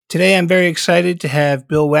Today, I'm very excited to have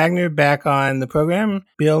Bill Wagner back on the program.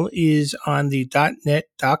 Bill is on the .NET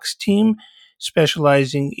Docs team,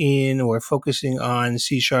 specializing in or focusing on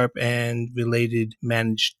C# and related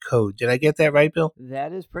managed code. Did I get that right, Bill?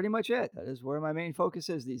 That is pretty much it. That is where my main focus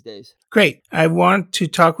is these days. Great. I want to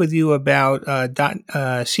talk with you about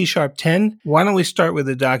C# 10. Why don't we start with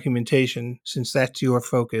the documentation, since that's your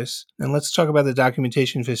focus, and let's talk about the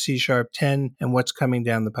documentation for C# 10 and what's coming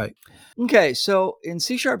down the pipe. Okay, so in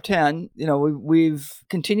C# 10, we've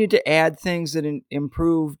continued to add things that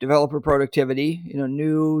improve developer productivity.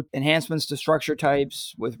 New enhancements to structure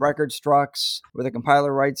types with record structs, where the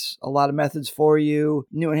compiler writes a lot of methods for you.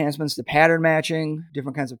 New enhancements to pattern matching,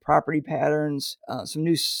 different kinds of property patterns, some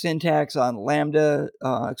new syntax on Lambda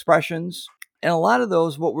expressions. And a lot of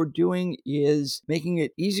those, what we're doing is making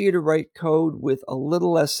it easier to write code with a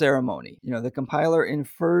little less ceremony. The compiler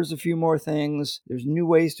infers a few more things. There's new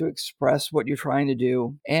ways to express what you're trying to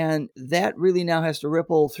do. And that really now has to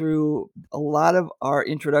ripple through a lot of our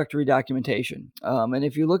introductory documentation. And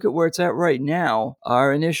if you look at where it's at right now,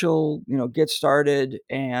 our initial, get started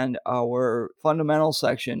and our fundamental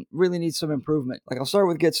section really needs some improvement. Like, I'll start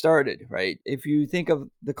with get started, right? If you think of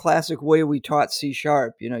the classic way we taught C#,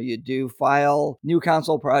 you do file, new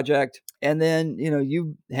console project, and then,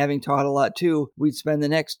 you having taught a lot too, we'd spend the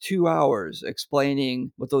next 2 hours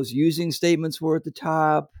explaining what those using statements were at the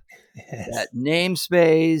top, Yes. That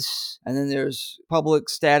namespace, and then there's public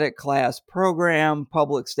static class program,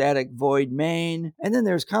 public static void main, and then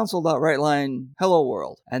there's console.writeline hello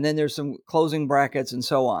world, and then there's some closing brackets and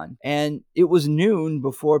so on. And it was noon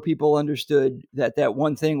before people understood that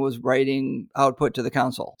one thing was writing output to the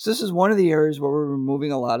console. So this is one of the areas where we're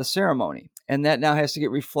removing a lot of ceremony. And that now has to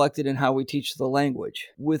get reflected in how we teach the language.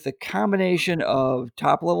 With a combination of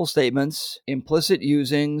top-level statements, implicit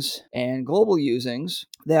usings, and global usings,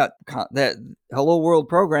 that hello world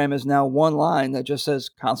program is now one line that just says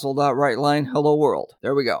console.writeline hello world.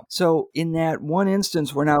 There we go. So in that one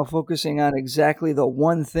instance, we're now focusing on exactly the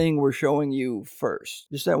one thing we're showing you first.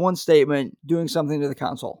 Just that one statement doing something to the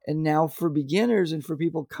console. And now for beginners and for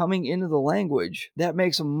people coming into the language, that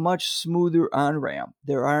makes a much smoother on-ramp.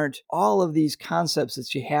 There aren't all of these concepts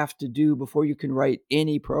that you have to do before you can write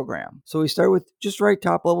any program. So we start with just write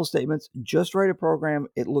top-level statements, just write a program.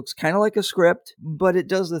 It looks kind of like a script, but it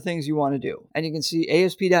does the things you want to do. And you can see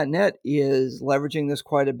ASP.NET is leveraging this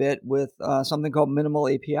quite a bit with something called minimal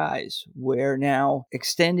APIs, where now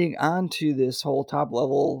extending onto this whole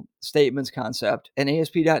top-level statements concept, an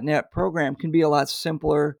ASP.NET program can be a lot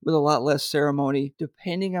simpler with a lot less ceremony,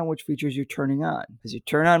 depending on which features you're turning on. As you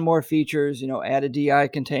turn on more features, add a DI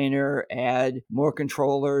container, add more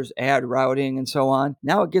controllers, add routing, and so on.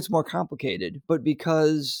 Now it gets more complicated, but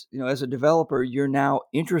because, as a developer, you're now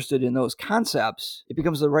interested in those concepts, it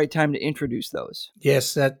becomes the right time to introduce those.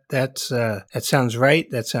 Yes, that sounds right.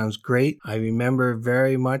 That sounds great. I remember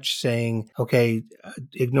very much saying, okay,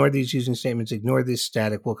 ignore these using statements, ignore this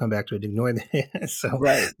static, we'll come back to it, ignore that. So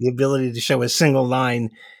right. The ability to show a single line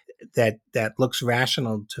that looks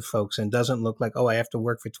rational to folks and doesn't look like, oh, I have to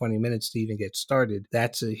work for 20 minutes to even get started.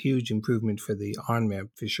 That's a huge improvement for the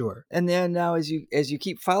on-ramp for sure. And then now as you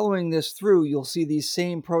keep following this through, you'll see these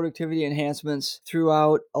same productivity enhancements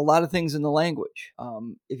throughout a lot of things in the language.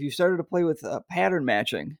 If you started to play with pattern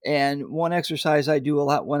matching, and one exercise I do a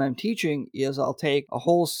lot when I'm teaching is I'll take a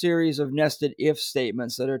whole series of nested if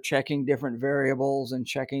statements that are checking different variables and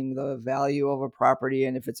checking the value of a property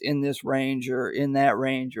and if it's in this range or in that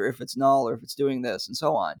range, or if it's null, or if it's doing this, and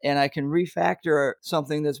so on. And I can refactor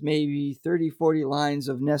something that's maybe 30, 40 lines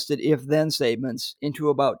of nested if-then statements into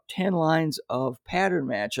about 10 lines of pattern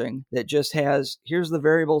matching that just has, here's the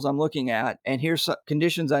variables I'm looking at, and here's some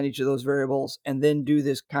conditions on each of those variables, and then do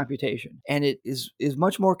this computation. And it is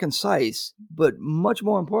much more concise, but much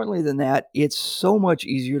more importantly than that, it's so much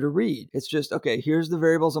easier to read. It's just, okay, here's the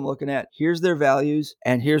variables I'm looking at, here's their values,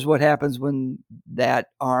 and here's what happens when that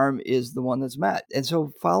arm is the one that's met. And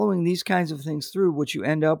so following these kinds of things through, what you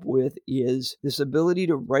end up with is this ability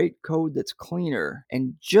to write code that's cleaner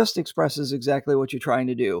and just expresses exactly what you're trying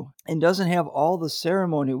to do and doesn't have all the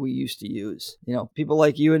ceremony we used to use. People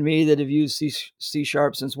like you and me that have used C#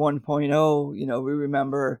 since 1.0, we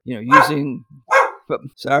remember, using...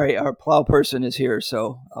 Sorry, our plow person is here,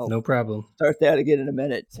 so no problem. Start that again in a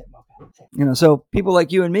minute. So people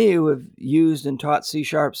like you and me who have used and taught C#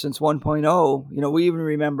 since 1.0, we even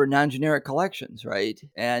remember non-generic collections, right?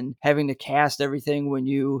 And having to cast everything when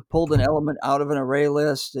you pulled an element out of an array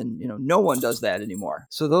list, and no one does that anymore.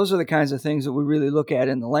 So those are the kinds of things that we really look at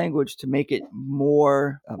in the language to make it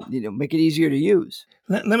more, make it easier to use.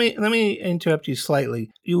 Let me interrupt you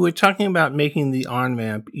slightly. You were talking about making the on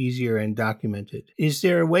ramp easier and documented. Is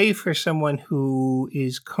there a way for someone who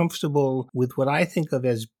is comfortable with what I think of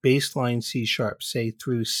as baseline C sharp, say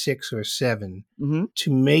through 6 or 7,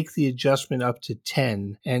 to make the adjustment up to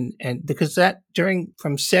 10? And because that during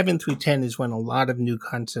from 7 through 10 is when a lot of new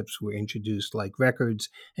concepts were introduced, like records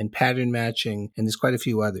and pattern matching, and there's quite a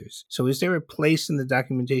few others. So is there a place in the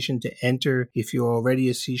documentation to enter if you're already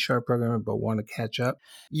a C sharp programmer but want to catch up?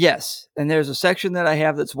 Yes. And there's a section that I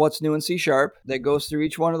have that's what's new in C Sharp that goes through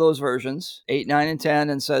each one of those versions, 8, 9, and 10,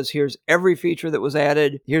 and says, here's every feature that was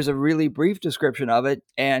added. Here's a really brief description of it.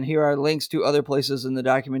 And here are links to other places in the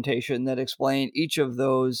documentation that explain each of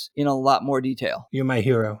those in a lot more detail. You're my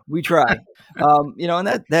hero. We try.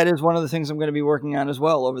 And that is one of the things I'm going to be working on as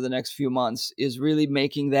well over the next few months, is really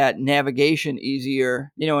making that navigation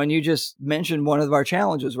easier. And you just mentioned one of our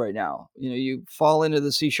challenges right now. You fall into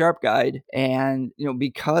the C Sharp guide, and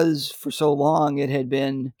because for so long it had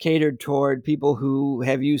been catered toward people who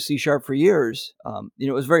have used C Sharp for years,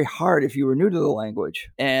 it was very hard if you were new to the language.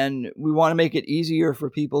 And we want to make it easier for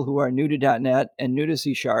people who are new to .NET and new to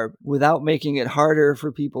C Sharp without making it harder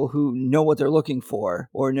for people who know what they're looking for,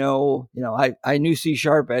 or know, I knew C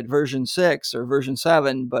Sharp at version 6 or version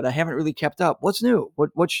 7, but I haven't really kept up. What's new?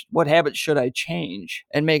 What habits should I change?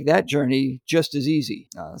 And make that journey just as easy.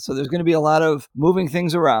 So there's going to be a lot of moving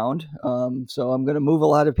things around. So I'm going to move a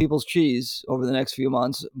lot of people's cheese over the next few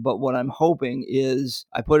months. But what I'm hoping is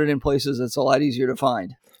I put it in places that's a lot easier to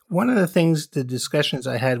find. One of the discussions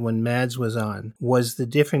I had when Mads was on, was the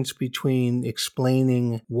difference between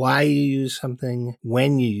explaining why you use something,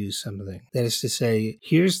 when you use something. That is to say,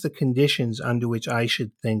 here's the conditions under which I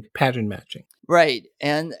should think pattern matching. Right.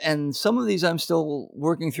 And some of these I'm still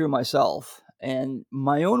working through myself. And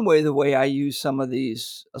my own way, the way I use some of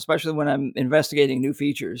these, especially when I'm investigating new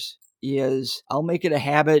features, is I'll make it a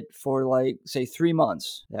habit for, like, say 3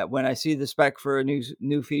 months, that when I see the spec for a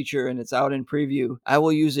new feature and it's out in preview, I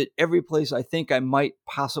will use it every place I think I might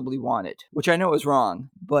possibly want it, which I know is wrong,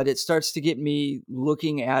 but it starts to get me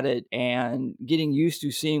looking at it and getting used to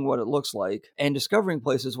seeing what it looks like and discovering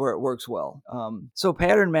places where it works well. So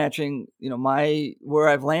pattern matching, where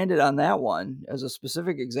I've landed on that one as a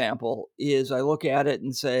specific example is I look at it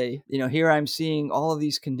and say, here I'm seeing all of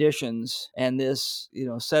these conditions, and this,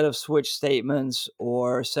 set of switch statements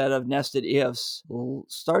or set of nested ifs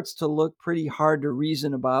starts to look pretty hard to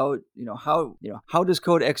reason about, how does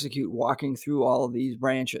code execute walking through all of these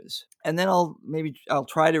branches? And then I'll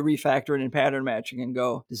try to refactor it in pattern matching and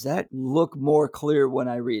go, does that look more clear when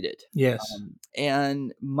I read it? Yes.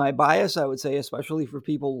 And my bias, I would say, especially for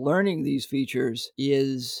people learning these features,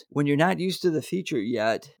 is when you're not used to the feature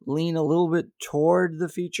yet, lean a little bit toward the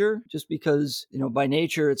feature, just because, by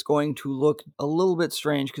nature, it's going to look a little bit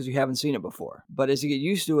strange because you haven't seen it before. But as you get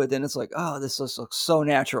used to it, then it's like, oh, this looks so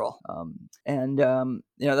natural.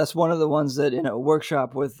 That's one of the ones that in a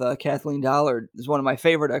workshop with Kathleen Dollard is one of my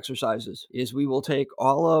favorite exercises, is we will take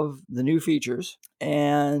all of the new features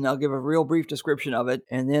and I'll give a real brief description of it,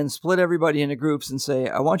 and then split everybody into groups and say,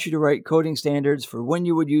 I want you to write coding standards for when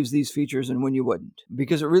you would use these features and when you wouldn't,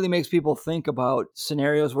 because it really makes people think about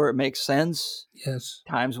scenarios where it makes sense. Yes.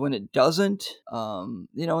 Times when it doesn't,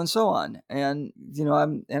 and so on. And,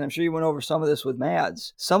 I'm sure you went over some of this with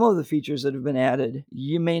Mads. Some of the features that have been added,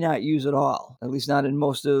 you may not use at all, at least not in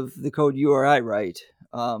most of the code you or I write.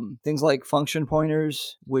 Things like function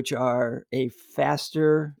pointers, which are a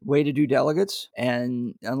faster way to do delegates.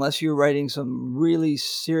 And unless you're writing some really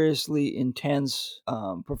seriously intense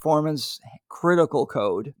performance critical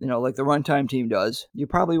code, like the runtime team does, you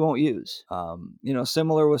probably won't use.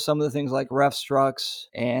 Similar with some of the things like ref structs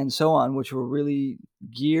and so on, which were really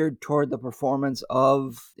geared toward the performance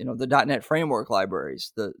of, the .NET framework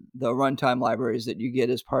libraries, the runtime libraries that you get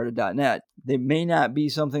as part of .NET. They may not be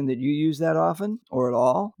something that you use that often or at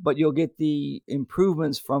all, but you'll get the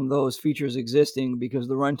improvements from those features existing because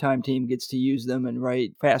the runtime team gets to use them and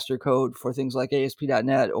write faster code for things like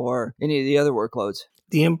ASP.NET or any of the other workloads.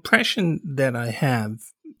 The impression that I have,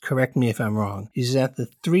 correct me if I'm wrong, is that the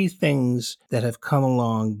 3 things that have come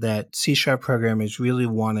along that C# programmers really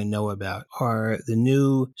want to know about are the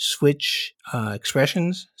new switch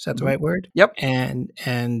expressions. Is that the right word? Yep. And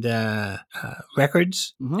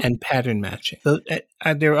records and pattern matching. So,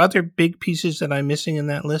 are there other big pieces that I'm missing in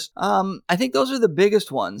that list? I think those are the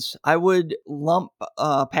biggest ones. I would lump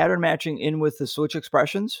pattern matching in with the switch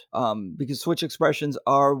expressions, because switch expressions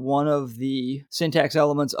are one of the syntax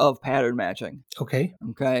elements of pattern matching. Okay.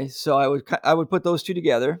 Okay, so I would put those two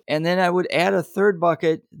together, and then I would add a third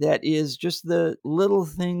bucket that is just the little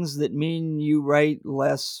things that mean you write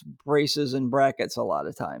less braces and brackets a lot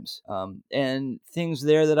of times. And things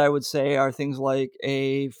there that I would say are things like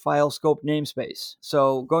a file scope namespace.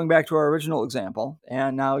 So going back to our original example,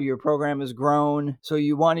 and now your program has grown, so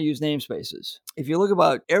you want to use namespaces. If you look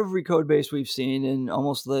about every code base we've seen in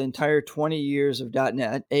almost the entire 20 years of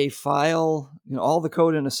 .NET, a file, all the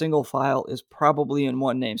code in a single file is probably in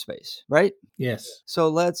one namespace, right? Yes. So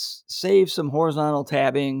let's save some horizontal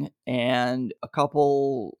tabbing and a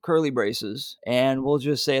couple curly braces, and we'll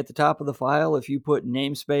just say at the top of the file, if you put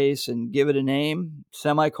namespace and give it a name,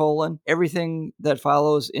 semicolon, everything that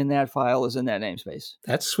follows in that file is in that namespace.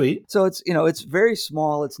 That's sweet. So it's very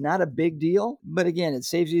small. It's not a big deal, but again, it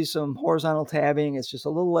saves you some horizontal tabbing. It's just a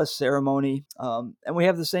little less ceremony. And we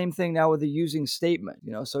have the same thing now with the using statement.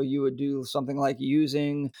 So you would do something like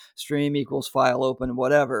using stream equals file open,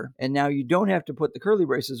 whatever. And now you don't have to put the curly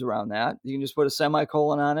braces around that. You can just put a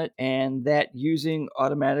semicolon on it, and that using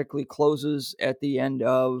automatically closes at the end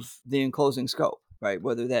of the enclosing scope. Right,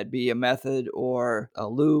 whether that be a method or a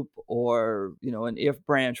loop or an if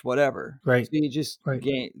branch, whatever. Right. So you just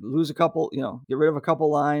lose a couple, get rid of a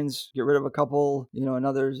couple lines, get rid of a couple,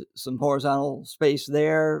 some horizontal space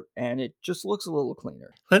there, and it just looks a little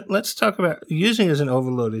cleaner. Let's talk about using as an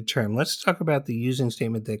overloaded term. Let's talk about the using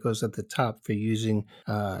statement that goes at the top for using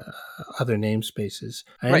other namespaces.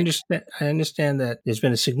 I understand that there's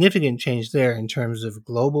been a significant change there in terms of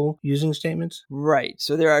global using statements. Right.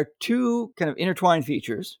 So there are two kind of intertwined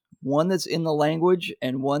features. One that's in the language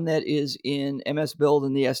and one that is in MS Build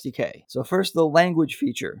and the SDK. So first, the language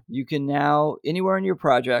feature. You can now, anywhere in your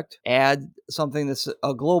project, add something that's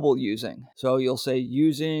a global using. So you'll say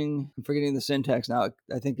using, I'm forgetting the syntax now.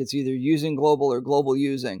 I think it's either using global or global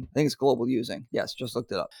using. I think it's global using. Yes, just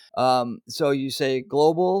looked it up. So you say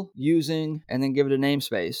global using and then give it a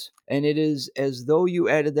namespace. And it is as though you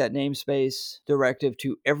added that namespace directive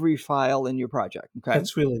to every file in your project. Okay,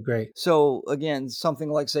 that's really great. So again, something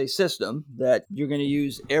like, say, system that you're going to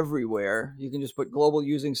use everywhere, you can just put global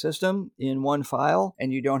using system in one file,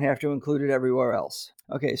 and you don't have to include it everywhere else.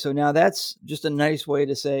 Okay, so now that's just a nice way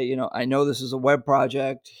to say, I know this is a web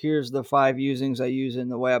project. Here's the 5 usings I use in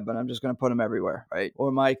the web, and I'm just going to put them everywhere, right?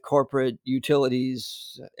 Or my corporate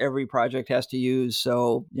utilities, every project has to use,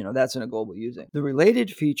 so, that's in a global using. The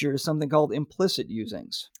related feature is something called implicit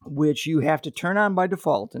usings, which you have to turn on by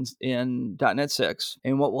default in .NET 6.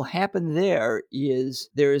 And what will happen there is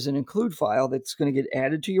an include file that's going to get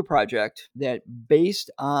added to your project that,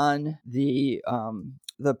 based on the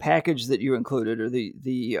package that you included or the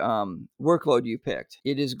workload you picked,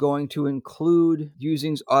 it is going to include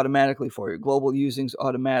usings automatically for you, global usings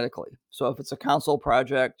automatically. So if it's a console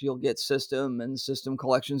project, you'll get system and system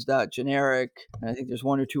collections.generic. And I think there's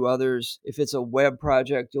one or two others. If it's a web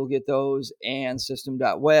project, you'll get those and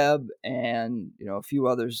system.web and a few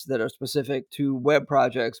others that are specific to web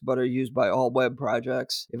projects but are used by all web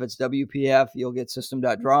projects. If it's WPF, you'll get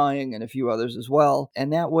system.drawing and a few others as well.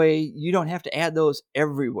 And that way you don't have to add those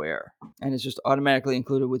everywhere, and it's just automatically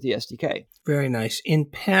included with the SDK. Very nice. In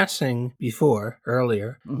passing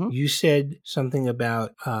earlier, you said something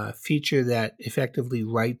about a feature that effectively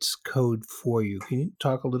writes code for you. Can you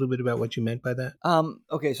talk a little bit about what you meant by that?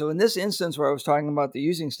 Okay, so in this instance where I was talking about the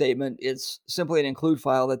using statement, it's simply an include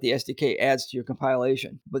file that the SDK adds to your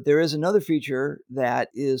compilation. But there is another feature that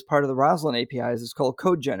is part of the Roslyn APIs. It's called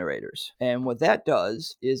code generators. And what that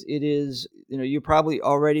does is you're probably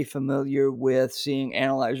already familiar with seeing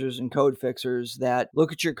analyzers and code fixers that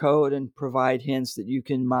look at your code and provide hints that you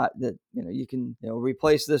can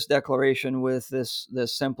replace this declaration with this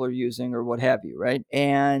simpler using or what have you, right?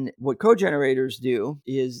 And what code generators do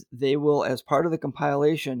is they will, as part of the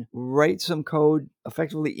compilation, write some code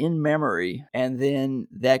effectively in memory, and then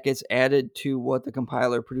that gets added to what the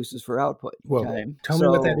compiler produces for output. Well, okay? Tell me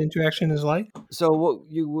what that interaction is like. So what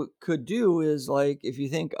you could do is, like, if you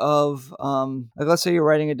think of, let's say you're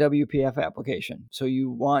writing a WPF application. So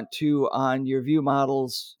you want to, on your view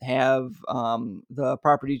models, have the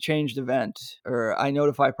property changed event, or I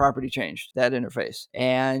notify property changed, that interface.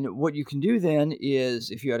 And what you can do then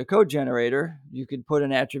is, if you had a code generator, you could put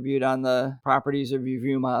an attribute on the properties of your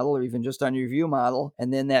view model, or even just on your view model.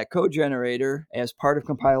 And then that code generator, as part of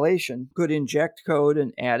compilation, could inject code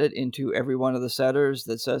and add it into every one of the setters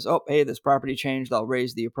that says, oh, hey, this property changed, I'll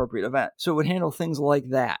raise the appropriate event. So it would handle things like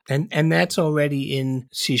that. And that's already in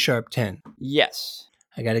C# 10. Yes.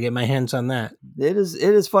 I got to get my hands on that. It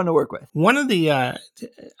is fun to work with. One of the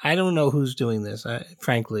I don't know who's doing this.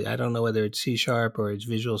 Frankly, I don't know whether it's C# or it's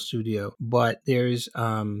Visual Studio, but there's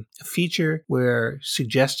a feature where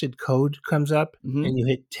suggested code comes up, Mhm. and you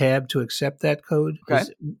hit tab to accept that code. Okay.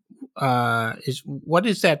 Is what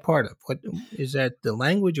is that part of? What is that, the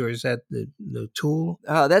language, or is that the tool?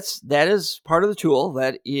 That is part of the tool.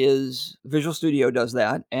 That is Visual Studio does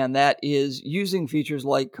that, and that is using features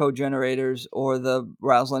like code generators or the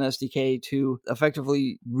Roslyn SDK to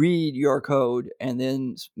effectively read your code and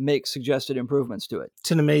then make suggested improvements to it.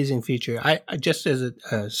 It's an amazing feature. I just as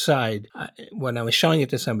a side, when I was showing it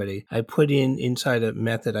to somebody, I put in inside a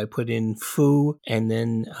method, I put in foo and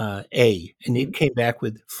then a, and it came back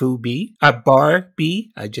with foo b, bar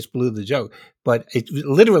b. I just blew the joke, but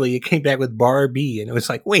it came back with bar b, and it was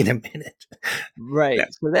like, wait a minute. Right.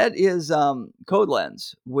 So that is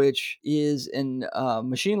CodeLens, which is an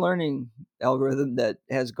machine learning algorithm that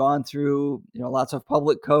has gone through lots of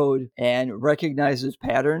public code and recognizes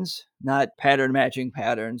patterns, not pattern matching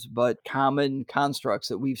patterns, but common constructs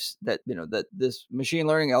that this machine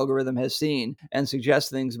learning algorithm has seen, and suggests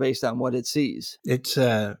things based on what it sees. It's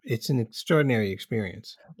an extraordinary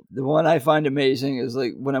experience. The one I find amazing is,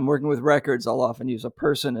 like, when I'm working with records, I'll often use a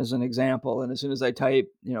person as an example. And as soon as I type,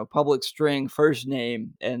 public string first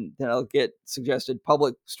name, and then I'll get suggested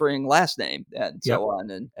public string last name, and Yep. so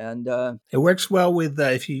on. And It works well with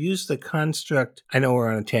if you use the construct. I know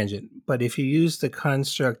we're on a tangent, but if you use the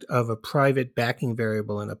construct of a private backing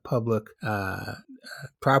variable in a public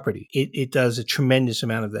property, it does a tremendous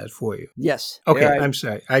amount of that for you. yes. Okay, I'm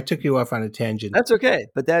sorry. I took you off on a tangent. That's okay,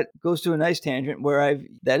 but that goes to a nice tangent where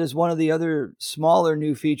that is one of the other smaller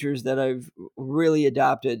new features that I've really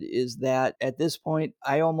adopted, is that at this point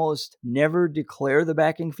I almost never declare the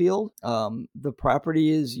backing field. The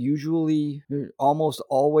property is usually almost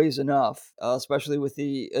always enough, especially with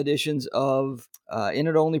the additions of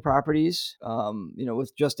init-only properties,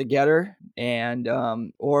 with just a getter, and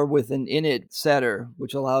or with an init setter,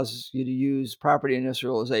 which allows you to use property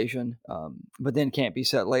initialization, but then can't be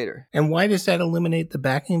set later. And why does that eliminate the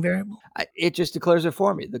backing variable? It just declares it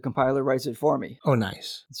for me. The compiler writes it for me. Oh,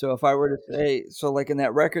 nice. So if I were to say, like in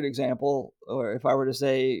that record example, or if I were to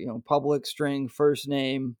say, public string first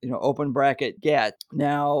name, open bracket get,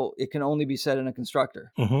 now it can only be set in a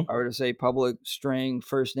constructor. Mm-hmm. If I were to say public string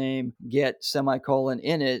first name get semicolon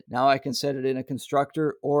init, now I can set it in a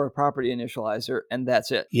constructor or a property initializer, and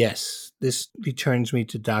that's it. Yes, this returns me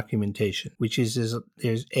to documentation, which is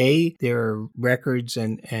there are records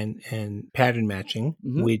and pattern matching,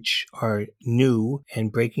 which are new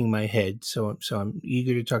and breaking my head. So I'm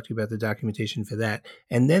eager to talk to you about the documentation for that.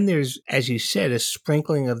 And then there's, as you said, a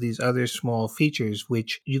sprinkling of these other small features,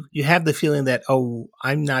 which you have the feeling that, oh,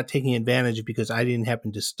 I'm not taking advantage because I didn't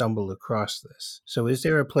happen to stumble across this. So is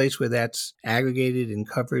there a place where that's aggregated and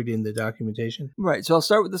covered in the documentation? Right. So I'll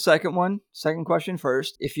start with the second question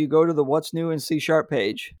first. If you go to the What's New in C#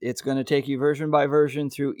 page, it's going to take you version by version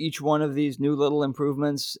through each one of these new little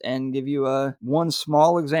improvements and give you one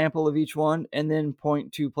small example of each one, and then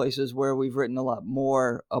point to places where we've written a lot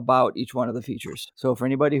more about each one of the features. So for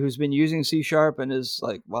anybody who's been using C# and is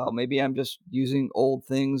like, wow, maybe I'm just using old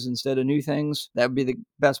things instead of new things, that would be the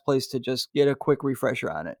best place to just get a quick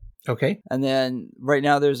refresher on it. Okay. And then right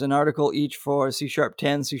now there's an article each for C#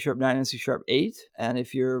 10, C# 9, and C# 8. And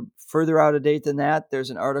if you're further out of date than that,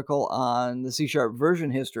 there's an article on the C#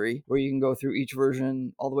 version history where you can go through each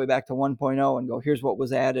version all the way back to 1.0 and go, here's what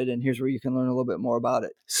was added, and here's where you can learn a little bit more about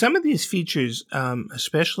it. Some of these features,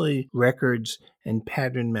 especially records and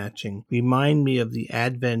pattern matching, remind me of the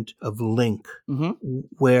advent of LINQ,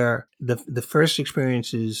 where the first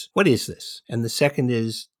experience is, what is this? And the second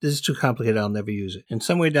is, this is too complicated, I'll never use it. And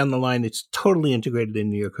somewhere down the line, it's totally integrated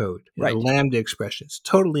into your code. Right. Lambda expressions,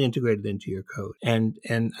 totally integrated into your code. And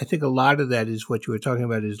I think a lot of that is what you were talking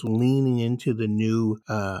about, is leaning into the new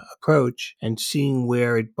approach and seeing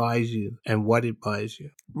where it buys you and what it buys you.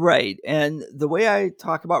 Right. And the way I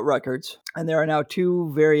talk about records, and there are now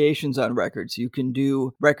two variations on records. You can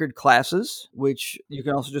do record classes, which you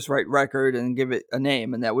can also just write record and give it a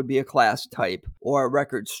name, and that would be a class type, or a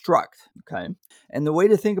record struct. Okay. And the way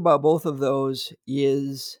to think about both of those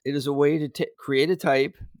is it is a way to create a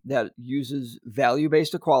type that uses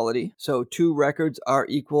value-based equality. So two records are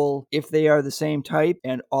equal if they are the same type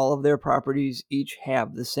and all of their properties each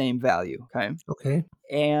have the same value. Okay. Okay.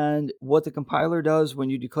 And what the compiler does when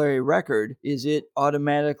you declare a record is it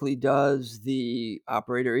automatically does the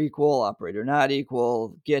operator equal, operator not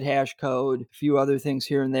equal, get hash code, a few other things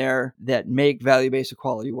here and there that make value-based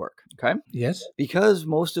equality work. Okay. Yes. Because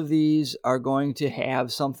most of these are going to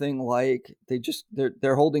have something like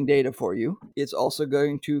they're holding data for you, it's also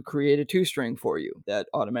going to create a toString for you that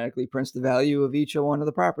automatically prints the value of each one of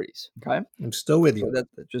the properties. Okay. I'm still with So you.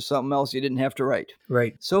 that's just something else you didn't have to write.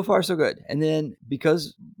 Right. So far, so good. And then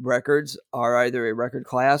because records are either a record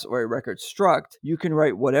class or a record struct, you can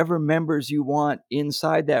write whatever members you want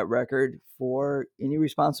inside that record for any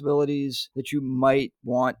responsibilities that you might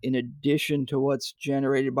want in addition to what's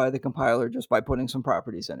generated by the compiler just by putting some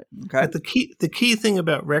properties in it. Okay. But the key thing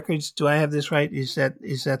about records, do I have this right, is that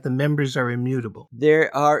the members are immutable. They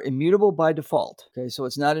are immutable by default. Okay, so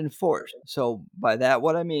it's not enforced. So by that,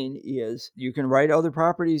 what I mean is you can write other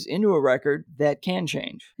properties into a record that can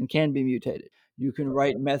change and can be mutated. You can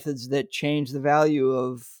write methods that change the value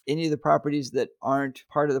of any of the properties that aren't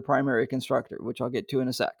part of the primary constructor, which I'll get to in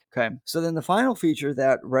a sec. Okay. So then the final feature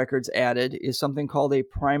that records added is something called a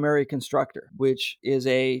primary constructor, which is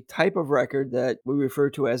a type of record that we refer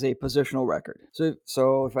to as a positional record.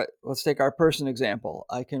 So let's take our person example.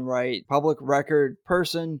 I can write public record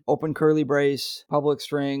person, open curly brace, public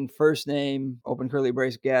string first name, open curly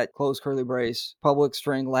brace get, close curly brace, public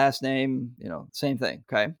string last name, same thing.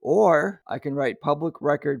 Okay. Or I can write public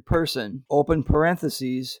record person, open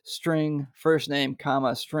parentheses, string first name,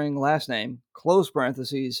 comma, string last name, close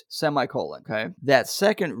parentheses, semicolon. Okay. That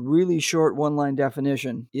second really short one-line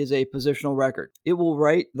definition is a positional record. It will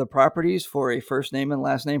write the properties for a first name and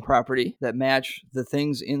last name property that match the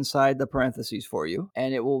things inside the parentheses for you.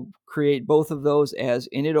 And it will create both of those as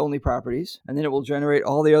init-only properties, and then it will generate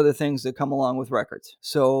all the other things that come along with records.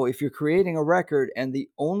 So if you're creating a record and the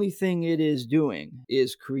only thing it is doing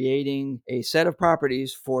is creating a set of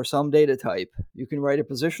properties for some data type, you can write a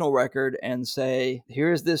positional record and say,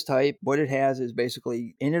 here's this type. What it has is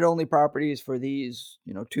basically init-only properties for these,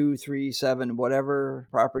 2, 3, 7, whatever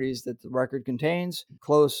properties that the record contains,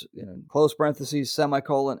 close parentheses,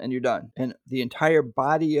 semicolon, and you're done. And the entire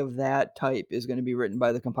body of that type is going to be written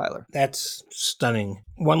by the compiler. That's stunning.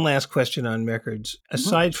 One last question on records.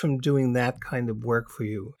 Aside from doing that kind of work for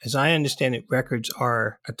you, as I understand it, records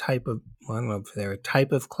are a type of, I don't know if they're a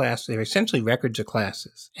type of class. They're essentially records of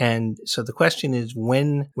classes. And so the question is,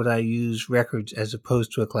 when would I use records as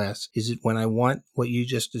opposed to a class? Is it when I want what you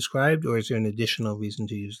just described, or is there an additional reason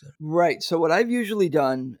to use them? Right. So what I've usually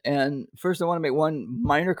done, and first I want to make one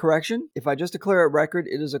minor correction. If I just declare a record,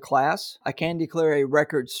 it is a class. I can declare a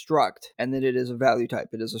record struct, and then it is a value type.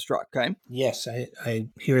 It is a struct. Okay. Yes, I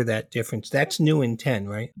hear that difference. That's new in 10,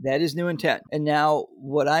 right? That is new in 10. And now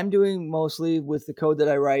what I'm doing mostly with the code that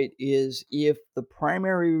I write is if the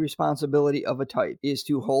primary responsibility of a type is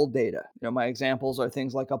to hold data. My examples are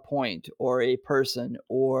things like a point or a person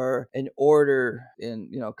or an order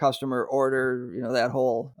in, customer order, that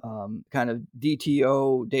whole kind of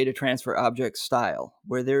DTO data transfer object style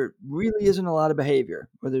where there really isn't a lot of behavior,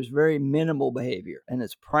 where there's very minimal behavior. And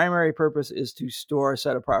its primary purpose is to store a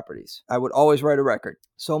set of properties. I would always write a record.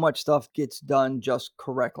 So much stuff gets done just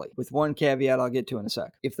correctly, with one caveat I'll get to in a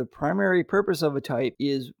sec. If the primary purpose of a type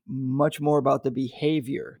is much more about the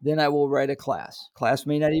behavior, then I will write a class. Class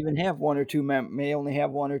may not even have one or two, may only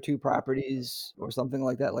have one or two properties or something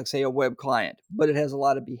like that, like say a web client, but it has a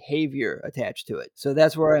lot of behavior attached to it. So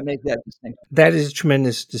that's where I make that distinction. That is a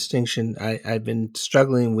tremendous distinction. I've been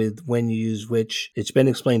struggling with when you use which. It's been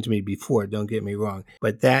explained to me before, don't get me wrong,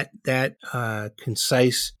 but that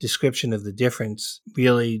concise description of the difference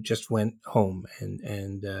really just went home,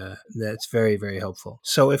 and that's very, very helpful.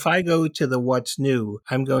 So if I go to the what's new,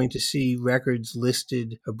 I'm going to see records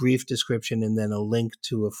listed, a brief description, and then a link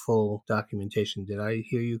to a full documentation. Did I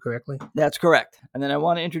hear you correctly? That's correct. And then I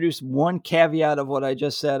want to introduce one caveat of what I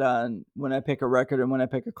just said on when I pick a record and when I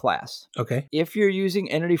pick a class. Okay. If you're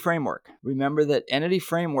using Entity Framework, remember that Entity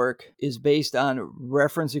Framework is based on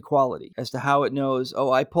reference equality as to how it knows,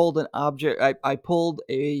 I pulled an object, I pulled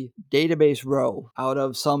a database row out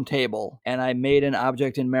of some table and I made an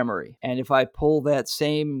object in memory. And if I pull that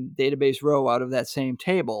same database row out of that same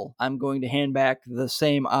table, I'm going to hand back the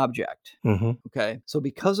same object. Mm-hmm. Okay. So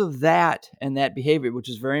because of that and that behavior, which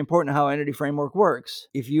is very important how Entity Framework works,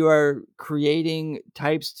 if you are creating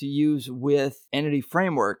types to use with Entity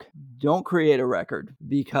Framework, don't create a record,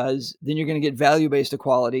 because then you're going to get value-based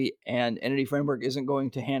equality and Entity Framework isn't going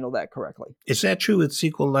to handle that correctly. Is that true with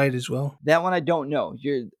SQLite as well? That one I don't know.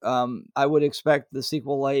 I would expect the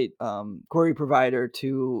SQLite query provider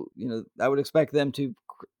to, I would expect them to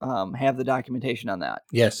have the documentation on that.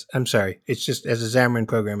 Yes, I'm sorry. It's just as a Xamarin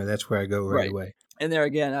programmer, that's where I go right away. And there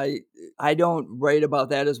again, I don't write about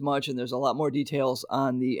that as much, and there's a lot more details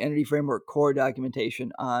on the Entity Framework core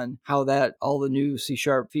documentation on how that all the new C#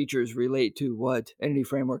 features relate to what Entity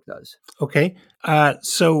Framework does. Okay.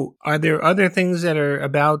 So are there other things that are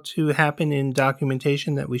about to happen in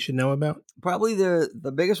documentation that we should know about? Probably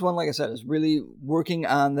the biggest one, like I said, is really working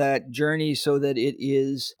on that journey so that it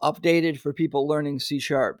is updated for people learning C#.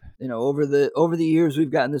 Over the years,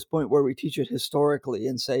 we've gotten this point where we teach it historically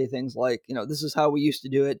and say things like, this is how we used to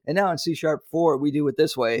do it, and now in C#4 we do it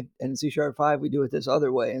this way, and in C#5 we do it this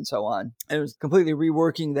other way, and so on. And it was completely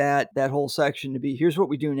reworking that whole section to be, here's what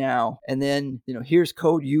we do now, and then here's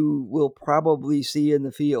code you will probably see in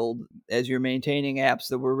the field as you're maintaining apps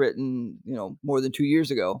that were written more than 2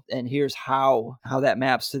 years ago, and here's how that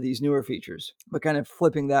maps to these newer features. But kind of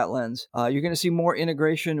flipping that lens, you're going to see more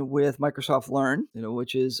integration with Microsoft Learn,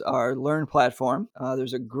 which is our Learn platform.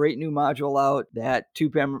 There's a great new module out that two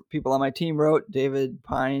people on my team wrote, David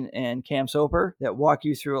Pine and Cam Soper, that walk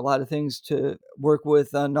you through a lot of things to work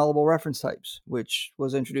with nullable reference types, which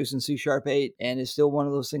was introduced in C#8 and is still one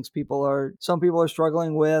of those things some people are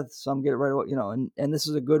struggling with, some get it right away, and this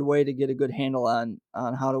is a good way to get a good handle on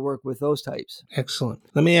how to work with those types. Excellent.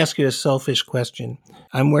 Let me ask you a selfish question.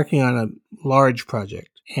 I'm working on a large project,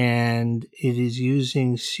 and it is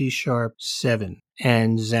using C#7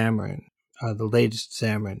 and Xamarin, the latest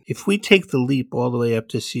Xamarin. If we take the leap all the way up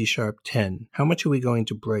to C#10, how much are we going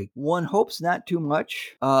to break? One hopes not too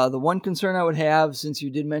much. The one concern I would have, since you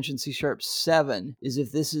did mention C#7, is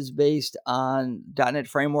if this is based on .NET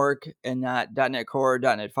Framework and not .NET Core,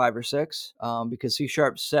 .NET 5 or 6, because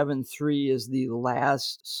C#7.3 is the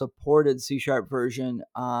last supported C# version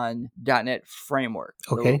on .NET Framework.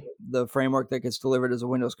 Okay. The framework that gets delivered as a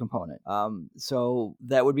Windows component. So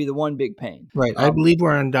that would be the one big pain. Right. I believe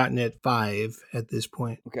we're on .NET 5 at this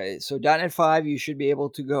point. Okay, so .NET 5, you should be able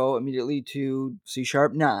to go immediately to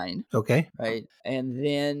C#9. Okay. Right. And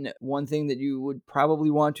then one thing that you would probably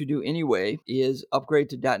want to do anyway is upgrade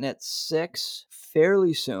to .NET 6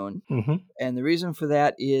 fairly soon. Mm-hmm. And the reason for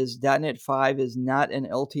that is .NET 5 is not an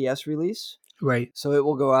LTS release. Right. So it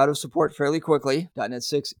will go out of support fairly quickly. .NET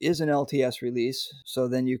 6 is an LTS release, so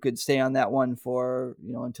then you could stay on that one for,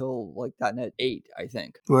 until like .NET 8, I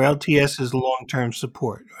think. Where LTS is long-term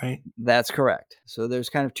support, right? That's correct. So there's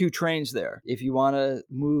kind of two trains there. If you want to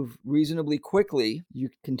move reasonably quickly, you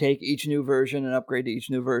can take each new version and upgrade to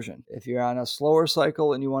each new version. If you're on a slower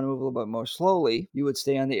cycle and you want to move a little bit more slowly, you would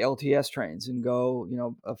stay on the LTS trains and go,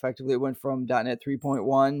 effectively it went from .NET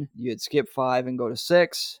 3.1, you'd skip 5 and go to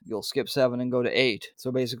 6, you'll skip 7 and go to 8.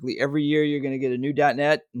 So basically every year you're going to get a new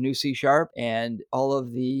 .NET, new C#, and all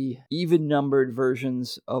of the even numbered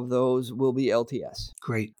versions of those will be LTS.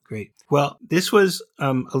 Great. Well, this was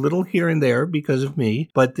a little here and there because of me,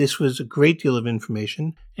 but this was a great deal of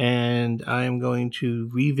information, and I am going to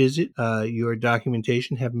revisit your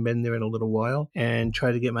documentation, haven't been there in a little while, and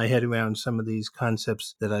try to get my head around some of these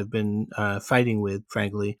concepts that I've been fighting with,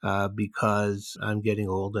 frankly, because I'm getting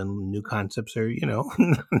old and new concepts are,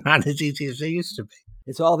 not as easy as they used to be.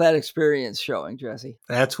 It's all that experience showing, Jesse.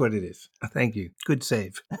 That's what it is. Thank you. Good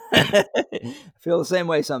save. I feel the same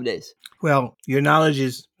way some days. Well, your knowledge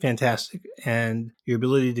is fantastic, and your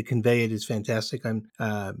ability to convey it is fantastic. I'm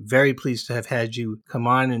very pleased to have had you come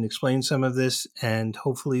on and explain some of this, and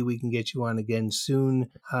hopefully we can get you on again soon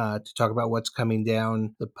to talk about what's coming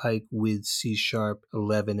down the pike with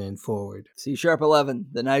C#11 and forward. C#11,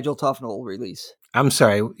 the Nigel Tufnell release. I'm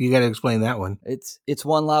sorry, you got to explain that one. It's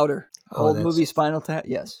one louder. Old movie Spinal Tap,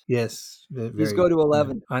 yes. Yes. Please go to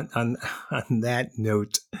 11. On that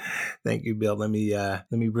note, thank you, Bill. Let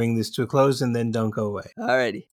me bring this to a close and then don't go away. All righty.